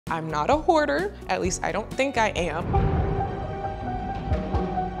I'm not a hoarder, at least I don't think I am.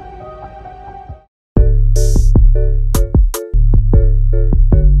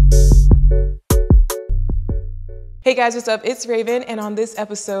 Hey guys, what's up? It's Raven, and on this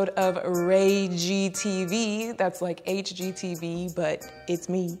episode of Ray GTV, that's like HGTV, but it's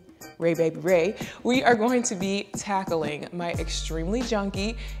me, Ray Baby Ray, we are going to be tackling my extremely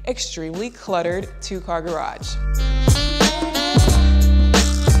junky, extremely cluttered two-car garage.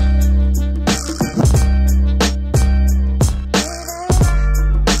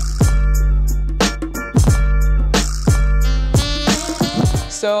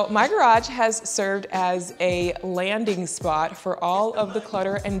 So my garage has served as a landing spot for all of the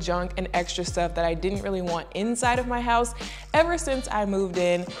clutter and junk and extra stuff that I didn't really want inside of my house ever since I moved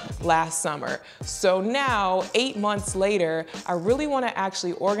in last summer. So now, 8 months later, I really want to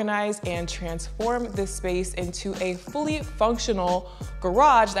actually organize and transform this space into a fully functional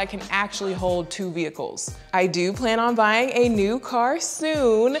garage that can actually hold 2 vehicles. I do plan on buying a new car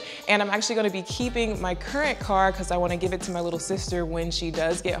soon, and I'm actually going to be keeping my current car because I want to give it to my little sister when she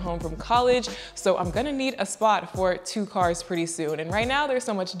does get home from college. So I'm gonna need a spot for 2 cars pretty soon. And right now there's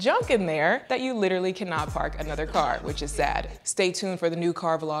so much junk in there that you literally cannot park another car, which is sad. Stay tuned for the new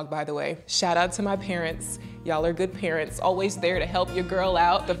car vlog, by the way. Shout out to my parents. Y'all are good parents, always there to help your girl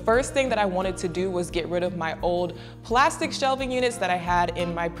out. The first thing that I wanted to do was get rid of my old plastic shelving units that I had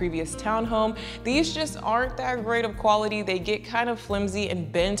in my previous townhome. These just aren't that great of quality. They get kind of flimsy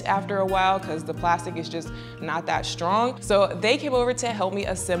and bent after a while because the plastic is just not that strong. So they came over to help me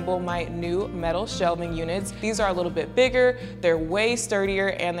assemble my new metal shelving units. These are a little bit bigger, they're way sturdier,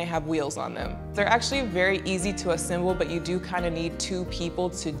 and they have wheels on them. They're actually very easy to assemble, but you do kind of need 2 people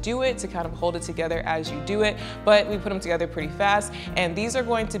to do it, to kind of hold it together as you do it. But we put them together pretty fast, and these are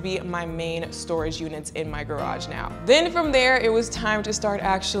going to be my main storage units in my garage now. Then from there, it was time to start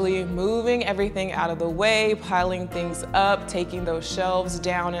actually moving everything out of the way, piling things up, taking those shelves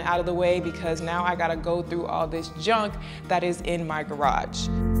down and out of the way, because now I gotta go through all this junk that is in my garage.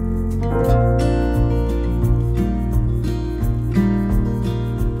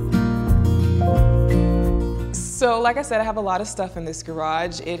 So like I said, I have a lot of stuff in this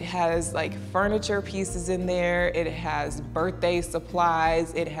garage. It has like furniture pieces in there. It has birthday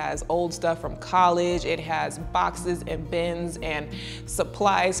supplies. It has old stuff from college. It has boxes and bins and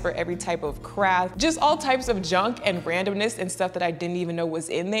supplies for every type of craft. Just all types of junk and randomness and stuff that I didn't even know was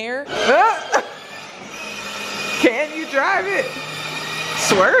in there. Can you drive it?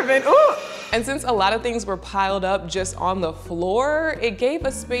 Swerving, ooh. And since a lot of things were piled up just on the floor, it gave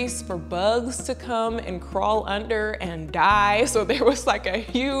a space for bugs to come and crawl under and die. So there was like a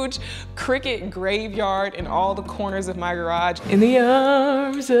huge cricket graveyard in all the corners of my garage. In the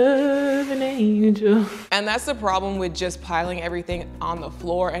arms of an angel. And that's the problem with just piling everything on the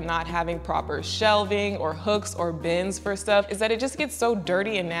floor and not having proper shelving or hooks or bins for stuff, is that it just gets so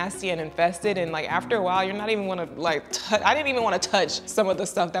dirty and nasty and infested. And like after a while, you're not even wanna like, I didn't even wanna touch some of the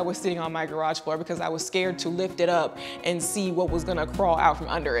stuff that was sitting on my garage floor because I was scared to lift it up and see what was gonna crawl out from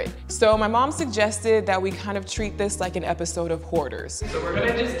under it. So my mom suggested that we kind of treat this like an episode of Hoarders. So we're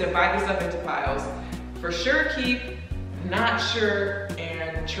gonna just divide this up into piles. For sure keep, not sure,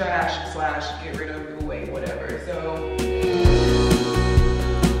 and trash / get rid of, give away, whatever. So.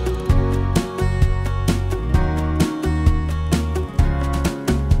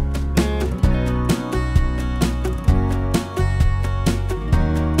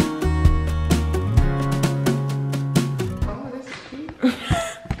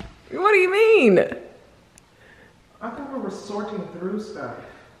 What do you mean? I thought we were sorting through stuff.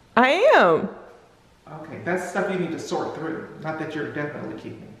 I am. Okay, that's stuff you need to sort through, not that you're definitely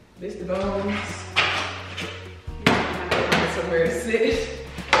keeping. This the bones. Somewhere to sit.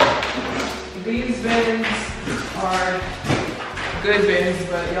 These bins are good bins,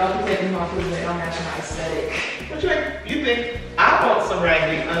 but y'all can take them off because they don't match my aesthetic. What you think? I want some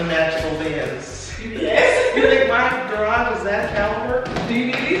raggedy, unmatchable bins. Yes. You think my garage is that caliber? Do you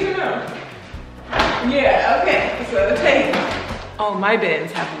need these or no? Yeah, okay, so take. All my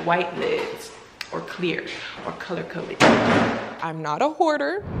bins have white lids, or clear, or color coded. I'm not a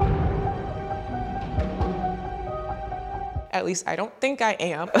hoarder. At least I don't think I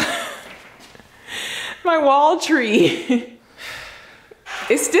am. My wall tree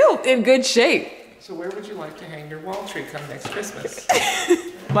is still in good shape. So where would you like to hang your wall tree come next Christmas?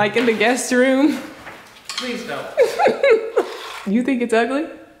 Like in the guest room? Please don't. You think it's ugly?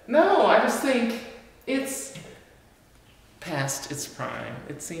 No, I just think it's past its prime.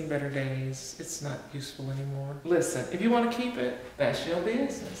 It's seen better days. It's not useful anymore. Listen, if you want to keep it, that's your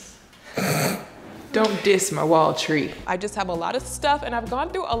business. Don't diss my wall tree. I just have a lot of stuff, and I've gone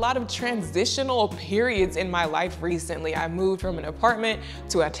through a lot of transitional periods in my life recently. I moved from an apartment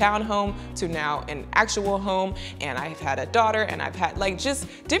to a townhome to now an actual home, and I've had a daughter, and I've had like just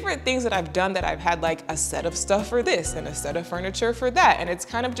different things that I've done that I've had like a set of stuff for this and a set of furniture for that, and it's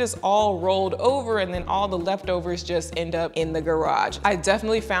kind of just all rolled over, and then all the leftovers just end up in the garage. I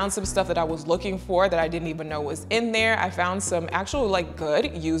definitely found some stuff that I was looking for that I didn't even know was in there. I found some actual like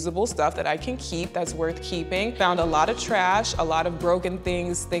good usable stuff that I can keep, that's worth keeping. Found a lot of trash, a lot of broken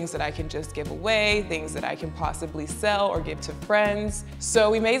things, things that I can just give away, things that I can possibly sell or give to friends.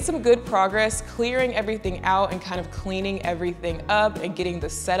 So we made some good progress clearing everything out and kind of cleaning everything up and getting the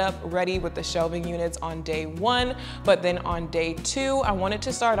setup ready with the shelving units on day 1. But then on day 2, I wanted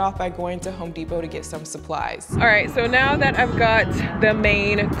to start off by going to Home Depot to get some supplies. All right, so now that I've got the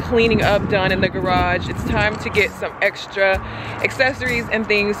main cleaning up done in the garage, it's time to get some extra accessories and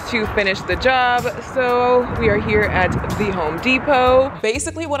things to finish the job. So we are here at the Home Depot.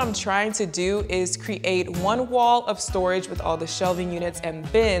 Basically what I'm trying to do is create one wall of storage with all the shelving units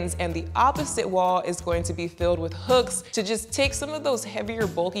and bins, and the opposite wall is going to be filled with hooks to just take some of those heavier,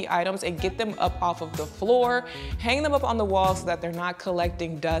 bulky items and get them up off of the floor, hang them up on the wall so that they're not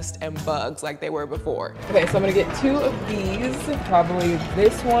collecting dust and bugs like they were before. Okay, so I'm gonna get 2 of these, probably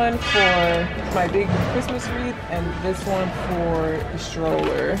this one for my big Christmas wreath and this one for the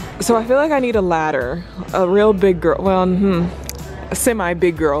stroller. So I feel like I need a ladder, a real big girl, well, a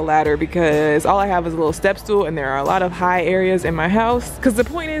semi-big girl ladder, because all I have is a little step stool and there are a lot of high areas in my house. Because the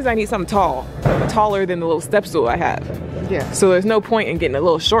point is I need something tall, taller than the little step stool I have. Yeah. So there's no point in getting a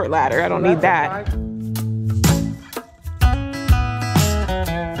little short ladder. I don't need that.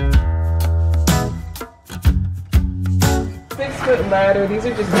 6-foot ladder. These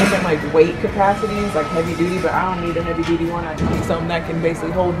are just different like weight capacities, like heavy duty, but I don't need a heavy duty one. I just need something that can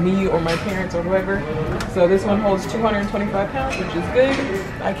basically hold me or my parents or whoever. So this one holds 225 pounds, which is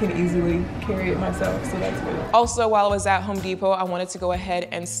good. I can easily carry it myself, so that's good. Also, while I was at Home Depot, I wanted to go ahead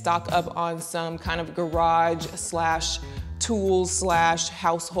and stock up on some kind of garage slash tools slash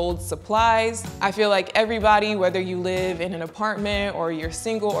household supplies. I feel like everybody, whether you live in an apartment or you're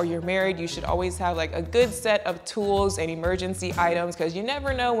single or you're married, you should always have like a good set of tools and emergency items, because you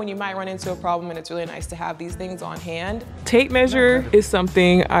never know when you might run into a problem, and it's really nice to have these things on hand. Tape measure is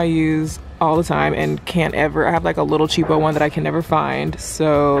something I use all the time and can't ever, I have like a little cheapo one that I can never find.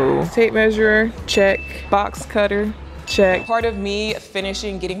 So tape measure, check. Box cutter, check. Part of me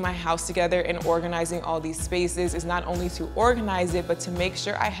finishing getting my house together and organizing all these spaces is not only to organize it, but to make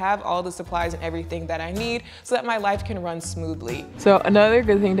sure I have all the supplies and everything that I need so that my life can run smoothly. So another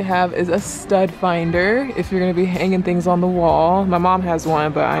good thing to have is a stud finder if you're gonna be hanging things on the wall. My mom has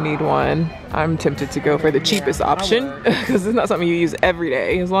one, but I need one. I'm tempted to go for the cheapest option because it's not something you use every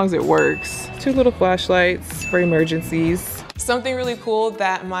day, as long as it works. 2 little flashlights for emergencies. Something really cool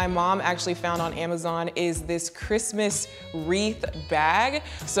that my mom actually found on Amazon is this Christmas wreath bag.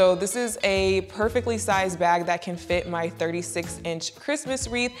 So this is a perfectly sized bag that can fit my 36-inch Christmas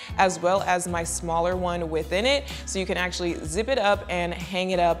wreath as well as my smaller one within it. So you can actually zip it up and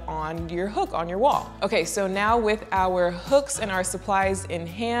hang it up on your hook on your wall. Okay, so now with our hooks and our supplies in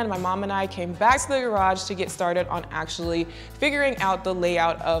hand, my mom and I came back to the garage to get started on actually figuring out the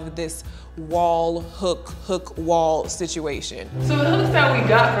layout of this wall hook wall situation. So the hooks that we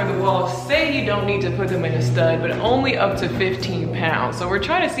got for the wall say you don't need to put them in a stud, but only up to 15 pounds. So we're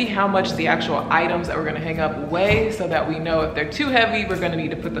trying to see how much the actual items that we're gonna hang up weigh so that we know if they're too heavy, we're gonna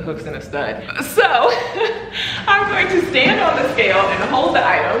need to put the hooks in a stud. So I'm going to stand on the scale and hold the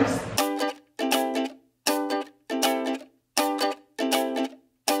items.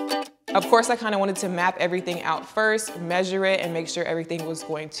 Of course, I kind of wanted to map everything out first, measure it, and make sure everything was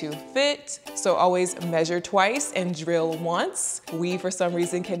going to fit. So always measure twice and drill once. We, for some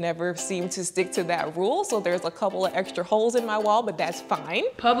reason, can never seem to stick to that rule, so there's a couple of extra holes in my wall, but that's fine.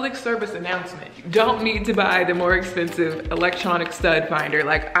 Public service announcement. You don't need to buy the more expensive electronic stud finder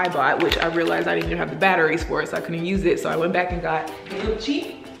like I bought, which I realized I didn't even have the batteries for it, so I couldn't use it. So I went back and got a little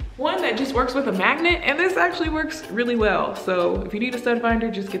cheap one that just works with a magnet, and this actually works really well. So if you need a stud finder,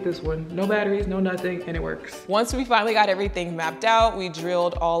 just get this one. No batteries, no nothing, and it works. Once we finally got everything mapped out, we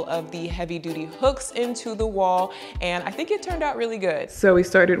drilled all of the heavy duty hooks into the wall, and I think it turned out really good. So we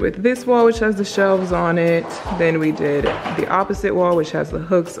started with this wall, which has the shelves on it. Then we did the opposite wall, which has the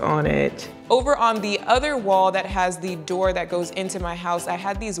hooks on it. Over on the other wall that has the door that goes into my house, I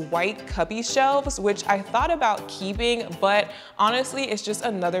had these white cubby shelves, which I thought about keeping, but honestly, it's just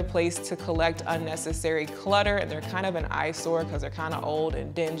another place to collect unnecessary clutter, and they're kind of an eyesore because they're kind of old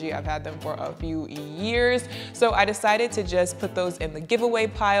and dingy. I've had them for a few years. So I decided to just put those in the giveaway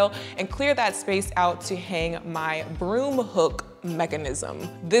pile and clear that space out to hang my broom hook mechanism.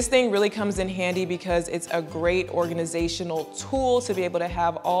 This thing really comes in handy because it's a great organizational tool to be able to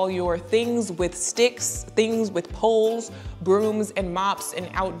have all your things with sticks, things with poles, brooms and mops and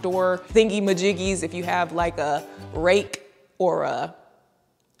outdoor thingy majiggies if you have like a rake or a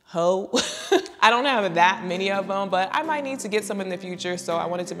hoe. I don't have that many of them, but I might need to get some in the future, so I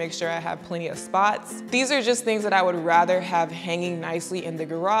wanted to make sure I have plenty of spots. These are just things that I would rather have hanging nicely in the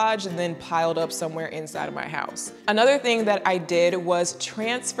garage than piled up somewhere inside of my house. Another thing that I did was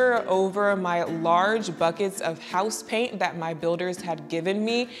transfer over my large buckets of house paint that my builders had given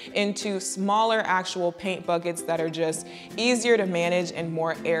me into smaller actual paint buckets that are just easier to manage and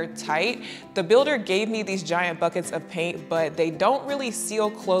more airtight. The builder gave me these giant buckets of paint, but they don't really seal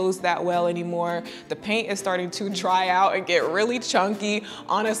closed that well anymore. The paint is starting to dry out and get really chunky.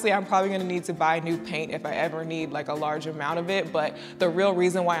 Honestly, I'm probably gonna need to buy new paint if I ever need like a large amount of it, but the real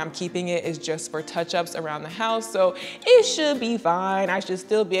reason why I'm keeping it is just for touch-ups around the house, so it should be fine. I should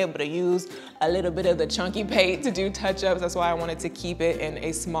still be able to use a little bit of the chunky paint to do touch-ups. That's why I wanted to keep it in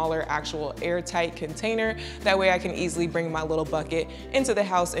a smaller actual airtight container. That way I can easily bring my little bucket into the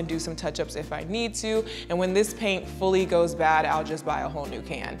house and do some touch-ups if I need to. And when this paint fully goes bad, I'll just buy a whole new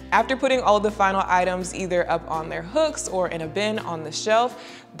can. After putting all of the final items either up on their hooks or in a bin on the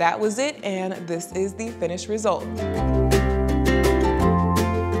shelf, that was it, and this is the finished result.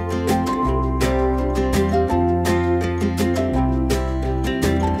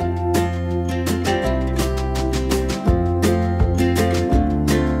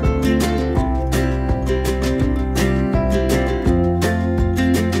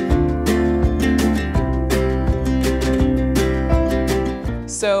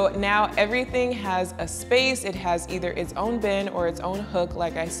 So now everything has a space. It has either its own bin or its own hook.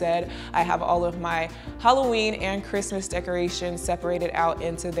 Like I said, I have all of my Halloween and Christmas decorations separated out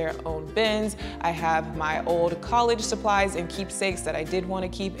into their own bins. I have my old college supplies and keepsakes that I did want to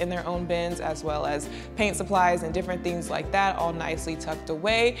keep in their own bins, as well as paint supplies and different things like that, all nicely tucked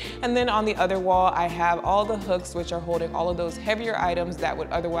away. And then on the other wall, I have all the hooks which are holding all of those heavier items that would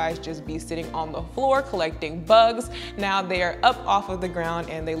otherwise just be sitting on the floor collecting bugs. Now they are up off of the ground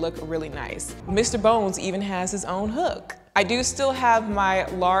and they look really nice. Mr. Bones even has his own hook. I do still have my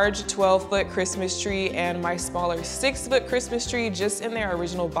large 12-foot Christmas tree and my smaller 6-foot Christmas tree just in their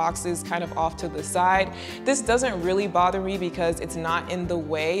original boxes, kind of off to the side. This doesn't really bother me because it's not in the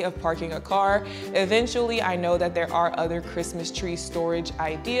way of parking a car. Eventually, I know that there are other Christmas tree storage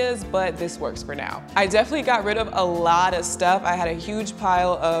ideas, but this works for now. I definitely got rid of a lot of stuff. I had a huge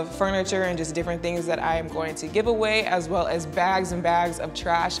pile of furniture and just different things that I am going to give away, as well as bags and bags of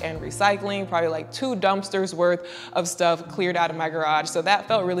trash and recycling, probably like 2 dumpsters worth of stuff cleared out of my garage. So that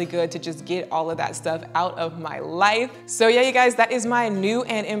felt really good to just get all of that stuff out of my life. So yeah, you guys, that is my new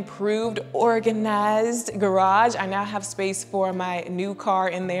and improved organized garage. I now have space for my new car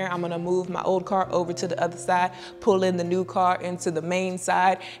in there. I'm gonna move my old car over to the other side, pull in the new car into the main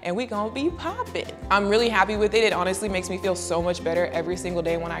side, and we gonna be popping. I'm really happy with it. It honestly makes me feel so much better every single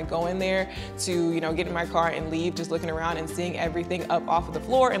day when I go in there to, get in my car and leave, just looking around and seeing everything up off of the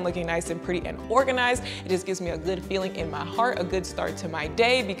floor and looking nice and pretty and organized. It just gives me a good feeling in my heart, a good start to my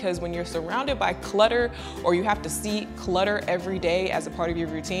day, because when you're surrounded by clutter, or you have to see clutter every day as a part of your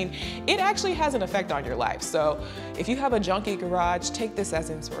routine, it actually has an effect on your life. So if you have a junky garage, take this as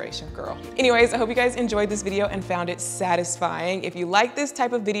inspiration, girl. Anyways, I hope you guys enjoyed this video and found it satisfying. If you like this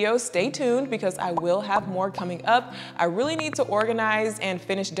type of video, stay tuned because I will have more coming up. I really need to organize and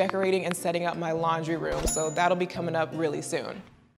finish decorating and setting up my laundry room, so that'll be coming up really soon.